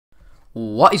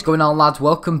What is going on, lads?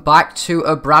 Welcome back to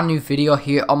a brand new video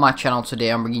here on my channel. Today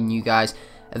I'm bringing you guys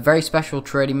a very special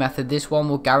trading method. This one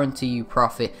will guarantee you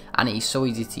profit and it is so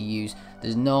easy to use.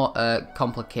 There's no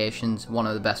complications. One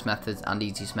of the best methods and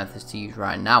easiest methods to use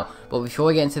right now. But before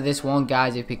we get into this one,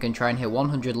 guys, if we can try and hit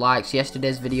 100 likes,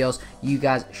 yesterday's videos, you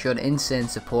guys showed insane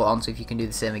support on. So if you can do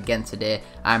the same again today,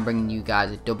 I'm bringing you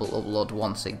guys a double upload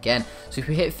once again. So if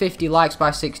we hit 50 likes by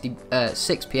 6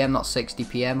 PM, not 60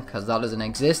 PM, because that doesn't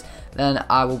exist, then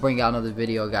I will bring out another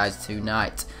video, guys,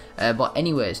 tonight. But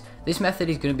anyways, this method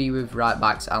is going to be with right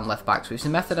backs and left backs. So it's a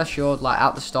method I showed like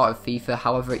at the start of FIFA.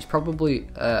 However, it's probably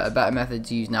a better method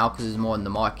to use now because there's more in the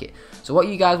market. So what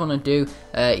you guys want to do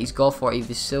is go for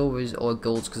either silvers or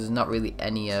golds, because there's not really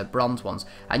any bronze ones.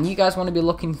 And you guys want to be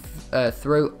looking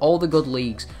through all the good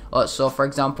leagues. So for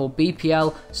example,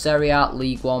 BPL, Serie A,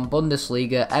 League 1,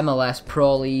 Bundesliga, MLS,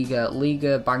 Pro League,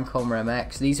 Liga, Bancomer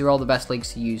MX. These are all the best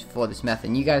leagues to use for this method.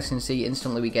 And you guys can see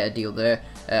instantly we get a deal there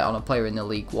on a player in the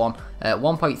League 1.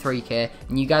 1.3k,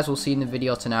 and you guys will see in the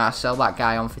video tonight I sell that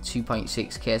guy on for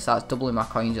 2.6k, so that's doubling my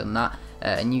coins on that.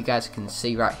 And you guys can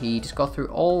see right here, just go through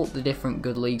all the different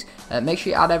good leagues. Make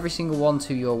sure you add every single one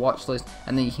to your watch list,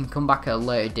 and then you can come back at a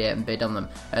later date and bid on them.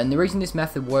 And the reason this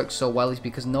method works so well is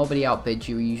because nobody outbids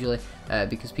you usually,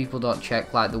 because people don't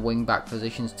check like the wing back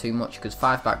positions too much, because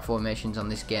 5-back formations on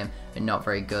this game are not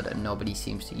very good and nobody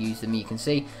seems to use them. You can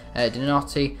see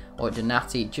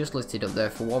Donati just listed up there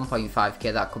for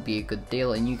 1.5k. That could be a good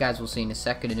deal, and you guys will see in a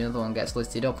second another one gets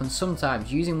listed up. And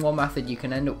sometimes using one method you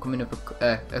can end up coming up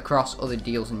across other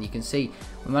deals, and you can see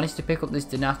we managed to pick up this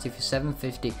Donati for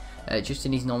 750 just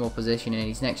in his normal position, and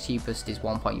his next cheapest is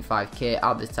 1.5k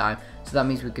at the time, so that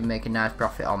means we can make a nice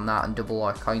profit on that and double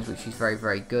our coins, which is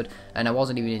very good. And I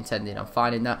wasn't even intending on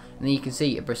finding that. And then you can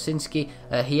see Brzezinski,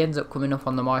 he ends up coming up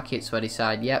on the market, so I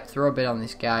decide, yep, throw a bid on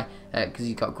this guy because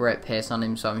he's got great pace on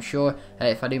him. So I'm sure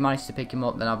if I do manage to pick him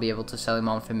up, then I'll be able to sell him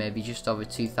on for maybe just over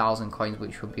 2,000 coins,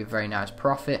 which would be a very nice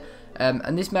profit.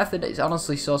 And this method is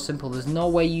honestly so simple. There's no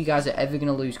way you guys are ever going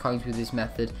to lose coins with this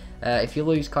method. If you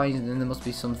lose coins, then there must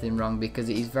be something wrong, because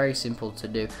it is very simple to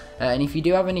do. And if you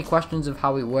do have any questions of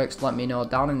how it works, let me know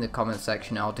down in the comment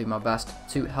section. I'll do my best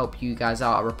to help you guys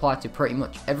out. I reply to pretty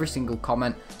much every single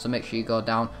comment, so make sure you go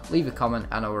down, leave a comment,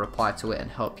 and I'll reply to it and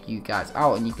help you guys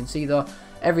out. And you can see though,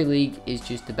 every league is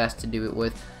just the best to do it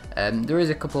with. There is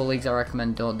a couple of leagues I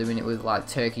recommend don't doing it with, like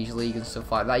Turkish League and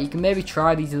stuff like that. You can maybe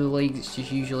try these other leagues, it's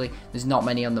just usually there's not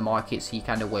many on the market, so you're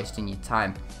kind of wasting your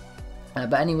time.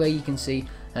 But anyway, you can see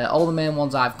all the main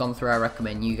ones I've gone through I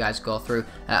recommend you guys go through.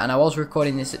 And I was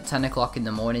recording this at 10 o'clock in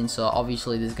the morning, so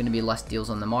obviously there's going to be less deals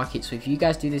on the market. So if you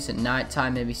guys do this at night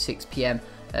time, maybe 6 PM,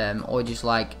 or just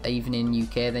like evening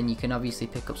UK, then you can obviously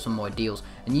pick up some more deals.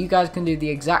 And you guys can do the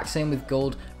exact same with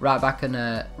gold, right back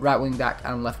and right wing back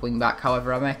and left wing back.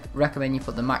 However, I recommend you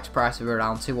put the max price of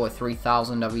around 2,000 or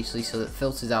 3,000 obviously, so that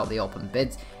filters out the open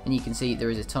bids. And you can see there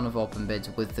is a ton of open bids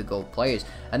with the gold players,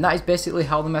 and that is basically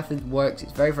how the method works.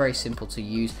 It's very simple to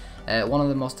use. One of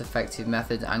the most effective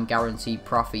methods and guaranteed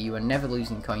profit. You are never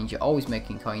losing coins, you're always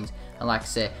making coins, and like I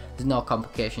say, there's no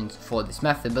complications for this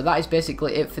method. But that is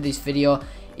basically it for this video.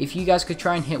 If you guys could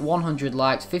try and hit 100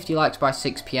 likes, 50 likes by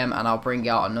 6 PM, and I'll bring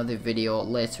out another video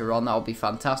later on, that would be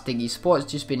fantastic. Your support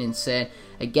has just been insane.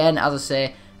 Again, as I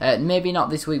say, maybe not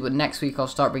this week, but next week I'll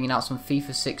start bringing out some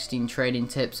FIFA 16 trading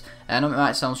tips. And it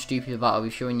might sound stupid, but I'll be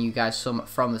showing you guys some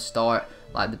from the start,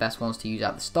 like the best ones to use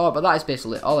at the start. But that is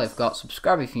basically all I've got.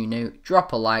 Subscribe if you're new,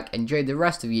 drop a like, enjoy the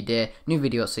rest of your day. New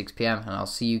video at 6 PM, and I'll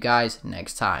see you guys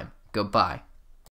next time. Goodbye.